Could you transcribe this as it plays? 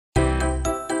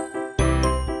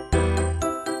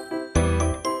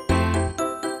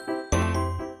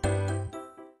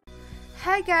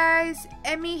Hi guys,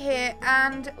 Emmy here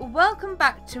and welcome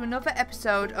back to another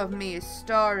episode of Mia's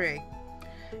Story.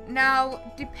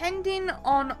 Now, depending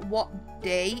on what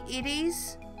day it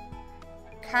is,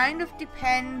 kind of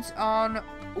depends on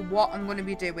what I'm going to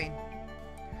be doing.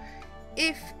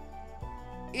 If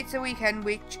it's a weekend,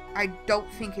 which I don't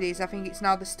think it is, I think it's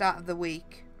now the start of the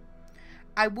week,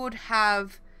 I would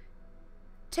have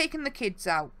taken the kids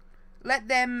out, let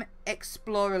them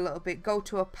explore a little bit, go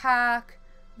to a park,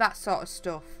 that sort of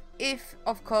stuff. If,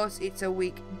 of course, it's a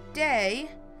weekday,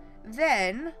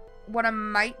 then what I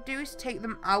might do is take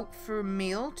them out for a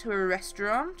meal to a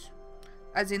restaurant,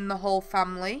 as in the whole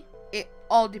family. It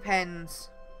all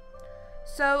depends.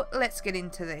 So, let's get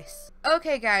into this.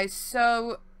 Okay guys,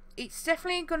 so it's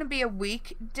definitely going to be a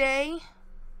weekday.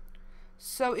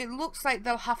 So it looks like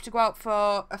they'll have to go out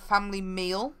for a family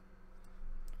meal.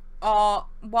 Or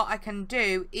what I can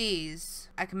do is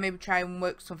I can maybe try and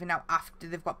work something out after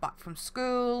they've got back from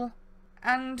school.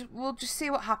 And we'll just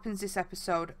see what happens this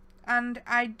episode. And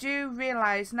I do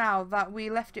realise now that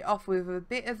we left it off with a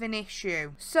bit of an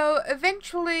issue. So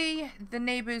eventually the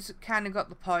neighbours kind of got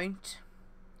the point.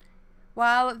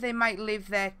 While they might live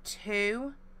there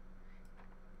too,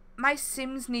 my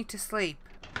Sims need to sleep.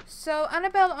 So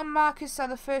Annabelle and Marcus are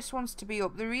the first ones to be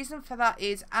up. The reason for that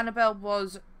is Annabelle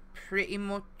was pretty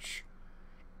much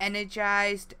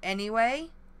energized anyway,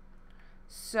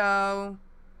 so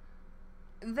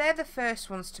they're the first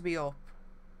ones to be up.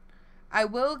 I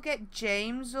will get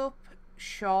James up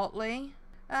shortly,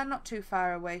 not too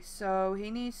far away, so he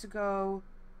needs to go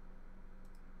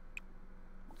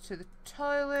to the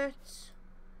toilet,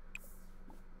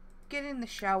 get in the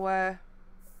shower,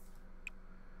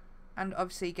 and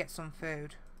obviously get some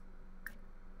food.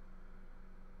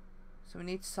 So we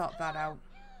need to sort that out.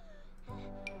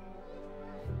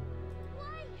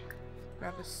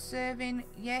 Grab a serving.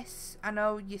 Yes, I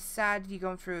know you're sad, you're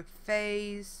going through a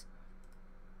phase.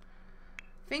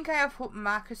 I think I have put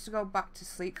Marcus to go back to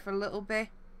sleep for a little bit,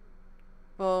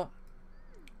 but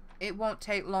it won't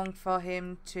take long for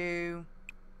him to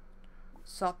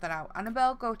sort that out.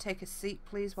 Annabelle, go take a seat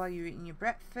please while you're eating your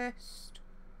breakfast.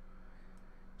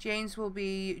 James will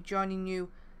be joining you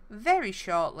very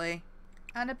shortly.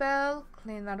 Annabelle,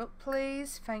 clean that up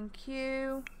please, thank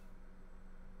you.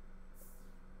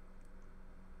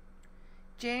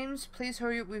 James, please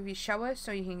hurry up with your shower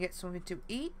so you can get something to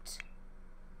eat.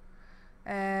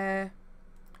 Mia,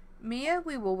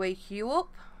 we will wake you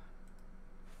up.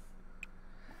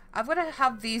 I've got to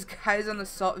have these guys on a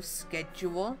sort of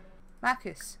schedule.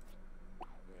 Marcus,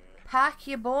 park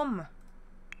your bum.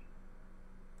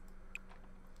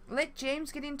 Let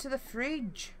James get into the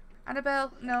fridge.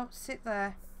 Annabelle, no, sit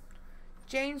there.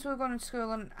 James will go to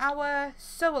school in an hour,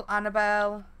 so will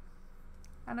Annabelle.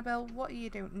 Annabelle, what are you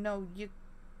doing? No, you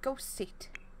go sit.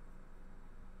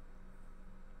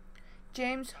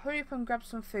 James, hurry up and grab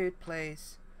some food,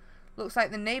 please. Looks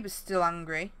like the neighbour's still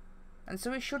angry, and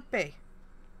so he should be.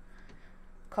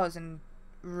 Causing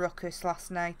ruckus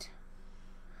last night.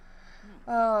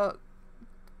 Oh,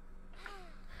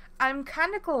 I'm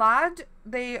kind of glad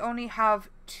they only have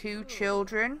 2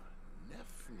 children.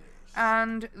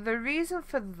 And the reason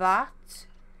for that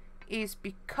is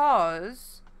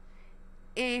because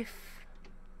if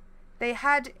they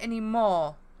had any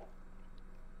more,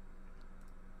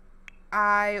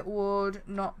 I would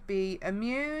not be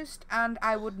amused and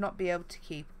I would not be able to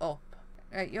keep up.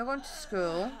 Right, you're going to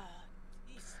school.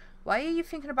 Why are you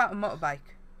thinking about a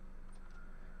motorbike?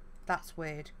 That's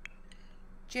weird.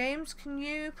 James, can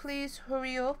you please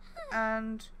hurry up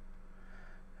and...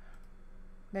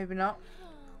 Maybe not.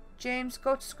 James,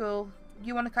 go to school.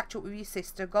 You want to catch up with your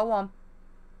sister. Go on.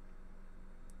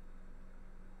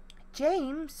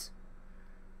 James,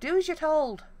 do as you're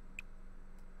told.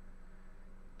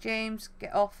 James,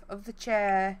 get off of the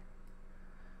chair.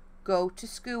 Go to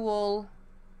school.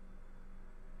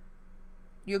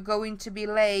 You're going to be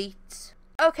late.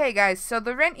 Okay guys, so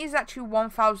the rent is actually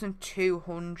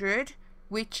 1,200,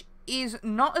 which is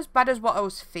not as bad as what I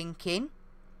was thinking.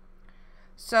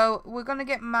 So we're going to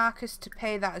get Marcus to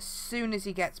pay that as soon as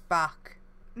he gets back.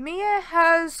 Mia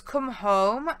has come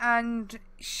home and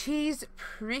she's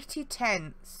pretty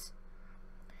tense.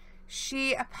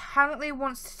 She apparently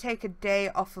wants to take a day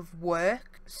off of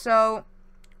work. So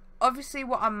obviously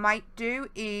what I might do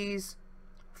is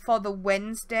for the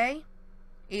Wednesday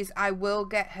is I will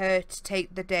get her to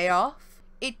take the day off.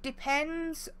 It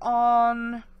depends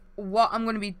on what I'm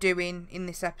going to be doing in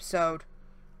this episode.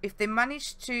 If they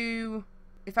manage to...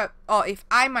 If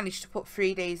I manage to put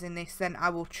 3 days in this, then I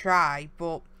will try,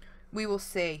 but we will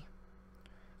see.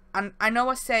 And I know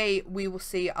I say we will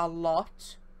see a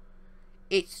lot.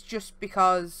 It's just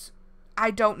because I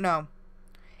don't know.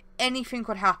 Anything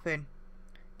could happen.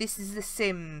 This is The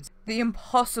Sims. The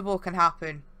impossible can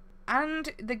happen.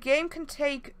 And the game can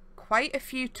take quite a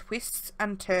few twists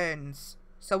and turns.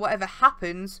 So whatever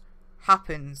happens,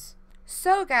 happens.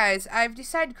 So guys, I've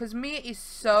decided, because Mia is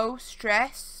so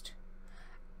stressed,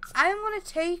 I'm going to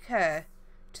take her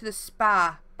to the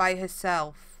spa by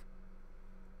herself.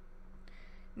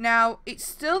 Now, it's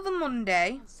still the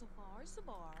Monday,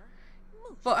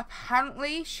 but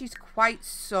apparently she's quite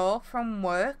sore from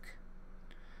work.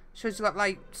 She's got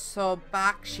like sore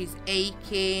back, she's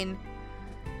aching,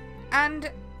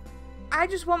 and I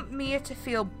just want Mia to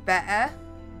feel better.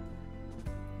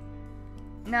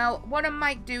 Now, what I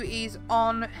might do is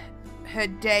on her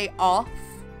day off,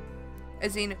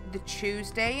 as in the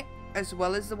Tuesday as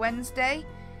well as the Wednesday,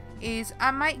 is I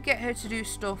might get her to do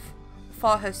stuff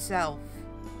for herself.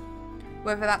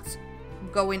 Whether that's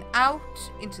going out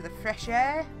into the fresh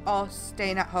air or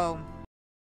staying at home.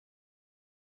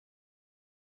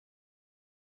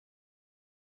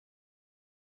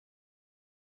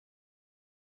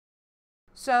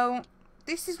 So,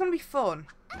 this is going to be fun.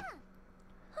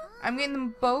 I'm getting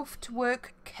them both to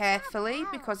work carefully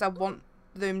because I want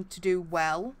them to do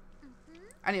well.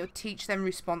 And it will teach them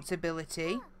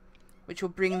responsibility, which will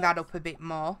bring that up a bit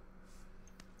more.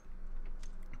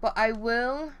 But I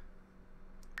will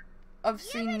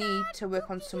obviously need to work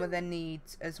on some of their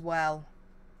needs as well.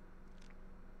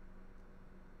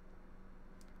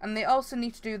 And they also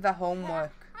need to do their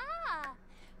homework,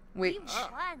 which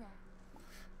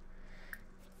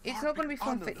it's not going to be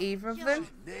fun for either of them,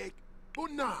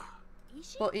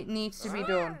 but it needs to be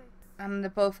done. And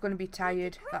they're both going to be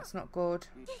tired. That's not good.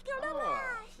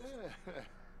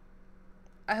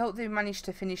 I hope they manage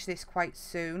to finish this quite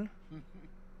soon.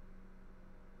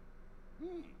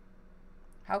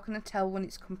 How can I tell when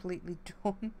it's completely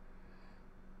done?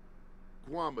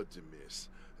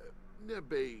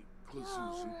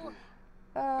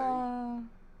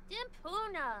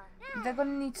 They're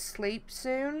gonna need sleep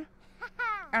soon.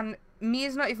 And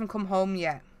Mia's not even come home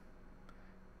yet.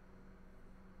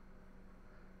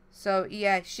 So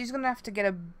yeah, she's gonna have to get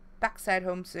her backside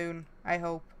home soon, I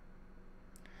hope.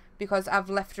 Because I've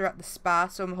left her at the spa,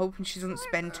 so I'm hoping she doesn't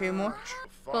spend too much.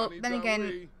 But then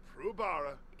again,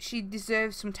 she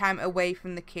deserves some time away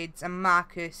from the kids, and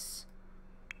Marcus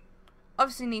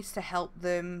obviously needs to help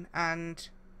them and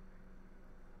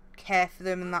care for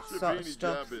them and that sort of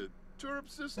stuff.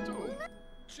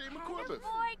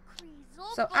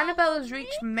 So Annabelle has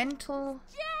reached mental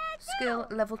skill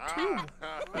level 2,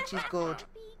 which is good.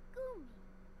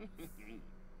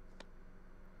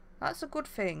 That's a good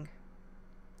thing.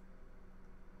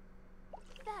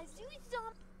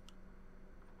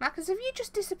 Marcus, have you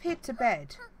just disappeared to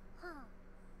bed?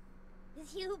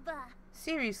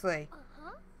 Seriously?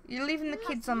 You're leaving the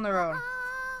kids on their own?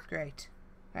 Great.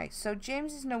 Right, so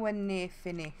James is nowhere near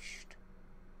finished.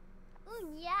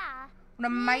 What I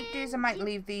might do is I might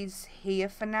leave these here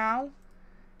for now,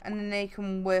 and then they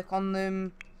can work on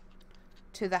them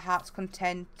to their heart's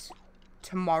content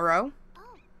tomorrow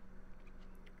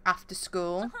after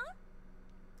school.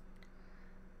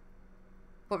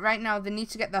 But right now they need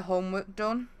to get their homework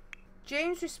done.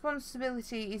 James'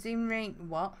 responsibility is in range.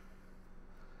 What?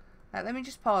 Right, let me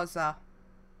just pause there.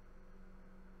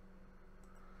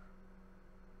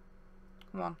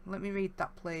 Come on, let me read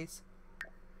that, please.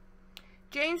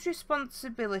 James'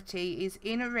 responsibility is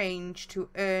in a range to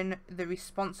earn the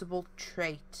responsible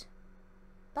trait.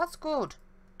 That's good.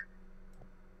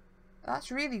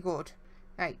 That's really good.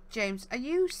 Right, James, are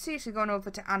you seriously going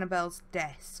over to Annabelle's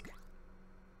desk?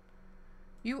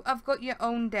 You have got your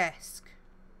own desk.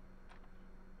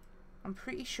 I'm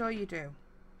pretty sure you do.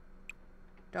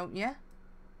 Don't you?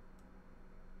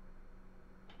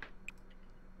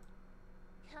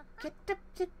 Get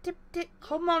the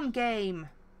come on, game.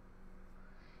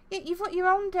 Yeah, you've got your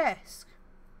own desk.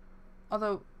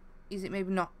 Although, is it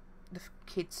maybe not the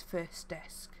kid's first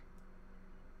desk?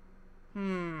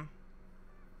 Oh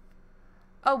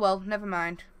well, never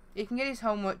mind. He can get his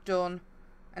homework done,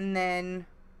 and then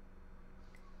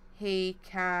he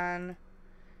can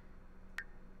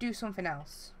do something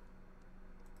else.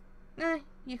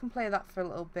 You can play that for a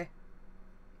little bit.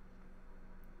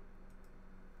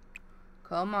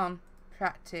 Come on,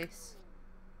 practice.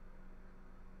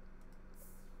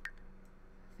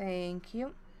 Thank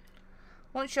you.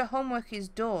 Once your homework is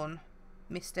done,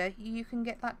 mister, you can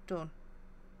get that done.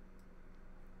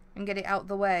 And get it out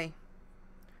the way.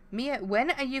 Mia,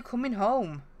 when are you coming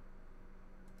home?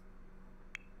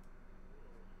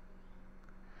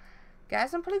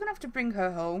 Guys, I'm probably going to have to bring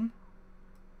her home.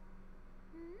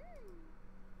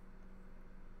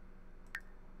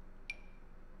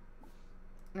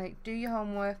 Right, do your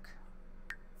homework.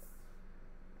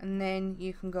 And then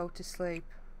you can go to sleep.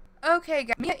 Okay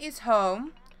guys, Mia is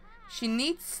home. She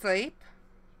needs sleep,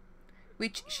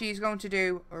 which she's going to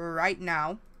do right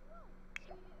now.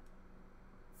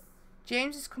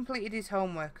 James has completed his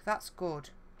homework. That's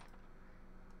good.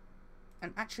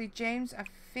 And actually, James, I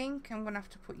think I'm going to have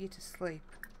to put you to sleep.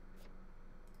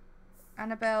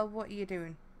 Annabelle, what are you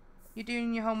doing? You're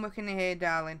doing your homework in here,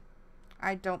 darling.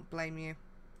 I don't blame you.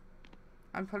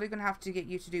 I'm probably going to have to get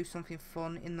you to do something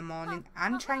fun in the morning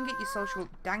and try and get your social...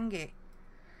 Dang it.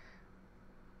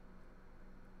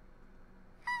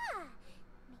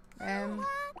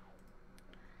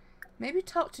 Maybe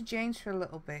talk to James for a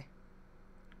little bit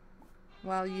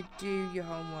while you do your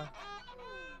homework.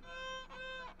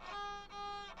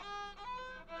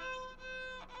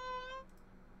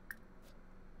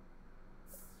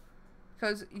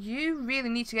 Because you really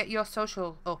need to get your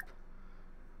social up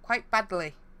quite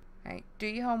badly. Right, do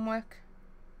your homework.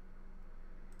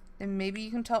 Then maybe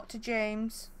you can talk to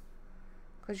James.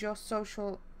 Because your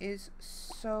social is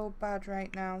so bad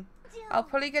right now. I'll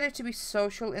probably get it to be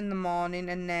social in the morning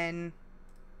and then...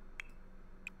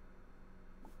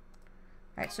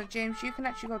 Right, so James, you can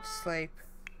actually go to sleep.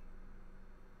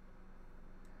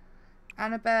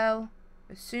 Annabelle,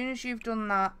 as soon as you've done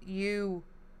that, you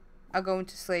are going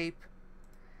to sleep.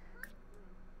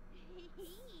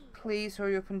 Please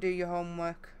hurry up and do your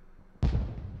homework.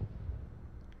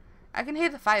 I can hear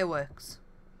the fireworks.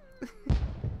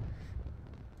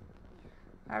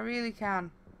 I really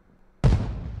can.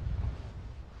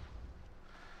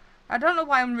 I don't know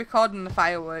why I'm recording the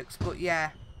fireworks, but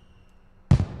yeah.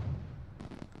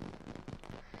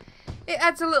 It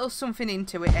adds a little something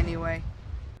into it anyway.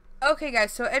 Okay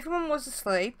guys, so everyone was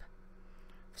asleep.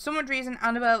 For some odd reason,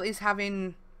 Annabelle is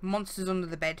having monsters under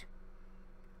the bed.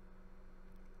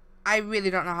 I really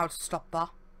don't know how to stop that.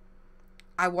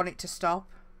 I want it to stop.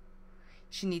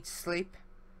 She needs sleep.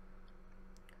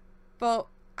 But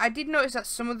I did notice that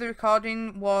some of the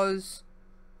recording was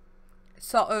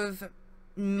sort of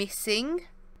missing.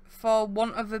 For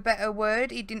want of a better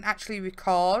word, it didn't actually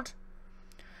record.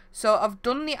 So I'm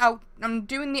doing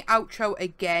the outro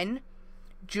again,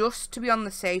 just to be on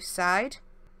the safe side.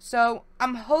 So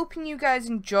I'm hoping you guys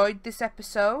enjoyed this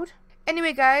episode.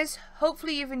 Anyway guys,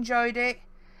 hopefully you've enjoyed it.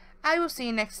 I will see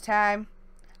you next time.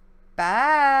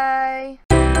 Bye.